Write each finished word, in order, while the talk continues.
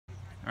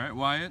All right,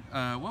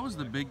 Wyatt, what was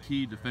the big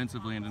key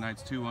defensively in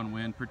tonight's 2-1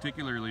 win,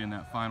 particularly in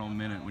that final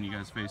minute when you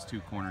guys faced 2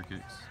 corner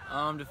kicks?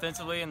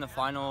 Defensively in the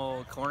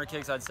final corner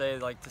kicks, I'd say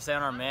to stay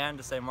on our man,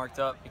 to stay marked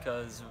up,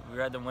 because we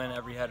had to win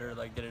every header,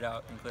 get it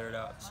out and clear it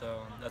out.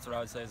 So that's what I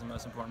would say is the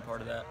most important part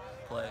of that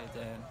play at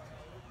the end.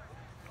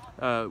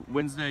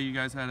 Wednesday, you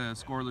guys had a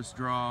scoreless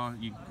draw.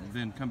 You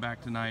then come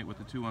back tonight with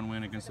a 2-1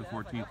 win against the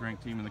 14th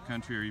ranked team in the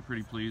country. Are you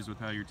pretty pleased with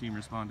how your team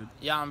responded?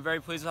 Yeah, I'm very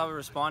pleased with how we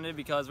responded,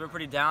 because we're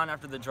pretty down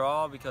after the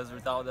draw because we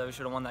thought that we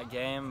should have won that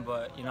game.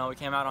 But, you know, we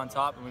came out on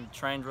top and we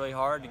trained really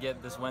hard to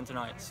get this win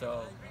tonight.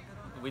 So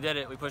we did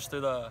it. We pushed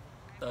through the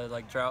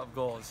drought of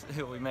goals.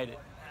 We made it.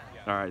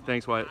 All right,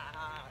 thanks, Wyatt.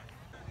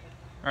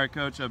 All right,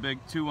 Coach, a big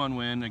 2-1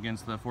 win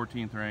against the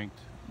 14th ranked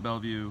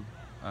Bellevue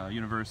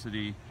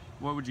University.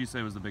 What would you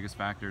say was the biggest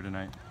factor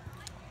tonight?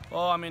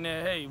 Well, I mean,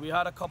 hey, we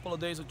had a couple of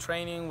days of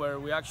training where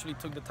we actually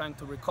took the time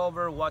to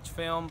recover, watch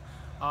film,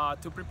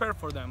 to prepare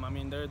for them. I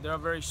mean, they're a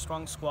very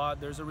strong squad.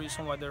 There's a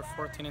reason why they're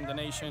 14 in the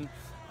nation.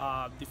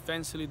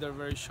 Defensively, they're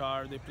very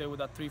sharp. They play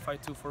with a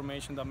 3-5-2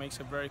 formation that makes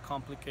it very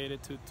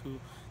complicated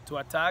to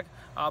attack.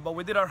 But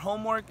we did our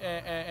homework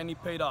and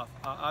it paid off.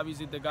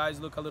 Obviously, the guys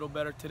look a little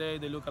better today.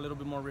 They look a little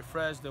bit more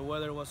refreshed. The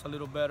weather was a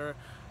little better,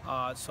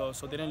 so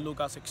they didn't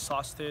look as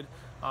exhausted.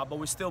 But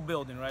we're still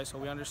building, right? So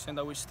we understand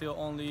that we're still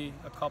only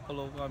a couple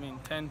of,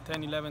 10,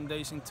 11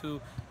 days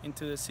into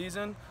the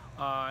season,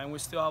 and we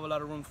still have a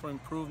lot of room for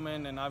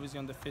improvement, and obviously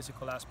on the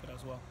physical aspect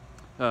as well.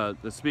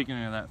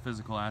 Speaking of that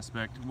physical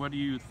aspect, what do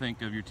you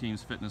think of your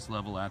team's fitness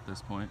level at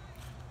this point?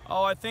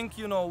 Oh, I think,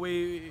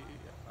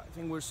 I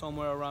think we're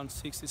somewhere around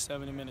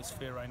 60-70 minutes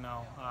fit right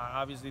now.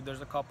 Obviously,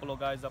 there's a couple of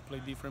guys that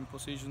play different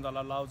positions that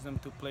allows them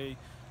to play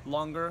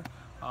longer.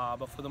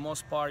 But for the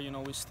most part,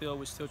 we're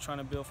still trying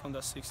to build from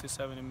that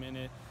 60-70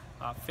 minute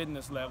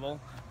fitness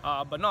level.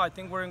 But no, I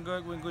think we're in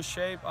good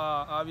shape.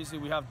 Obviously,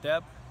 we have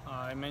depth.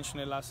 I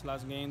mentioned it last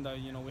game that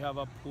we have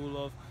a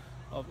pool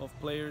of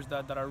players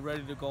that are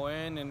ready to go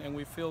in, and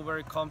we feel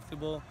very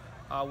comfortable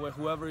with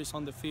whoever is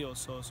on the field.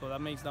 So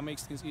that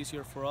makes things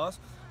easier for us.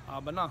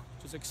 But no,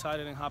 just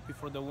excited and happy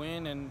for the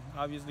win, and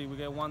obviously we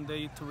get one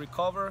day to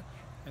recover,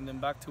 and then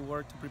back to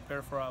work to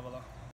prepare for Avila.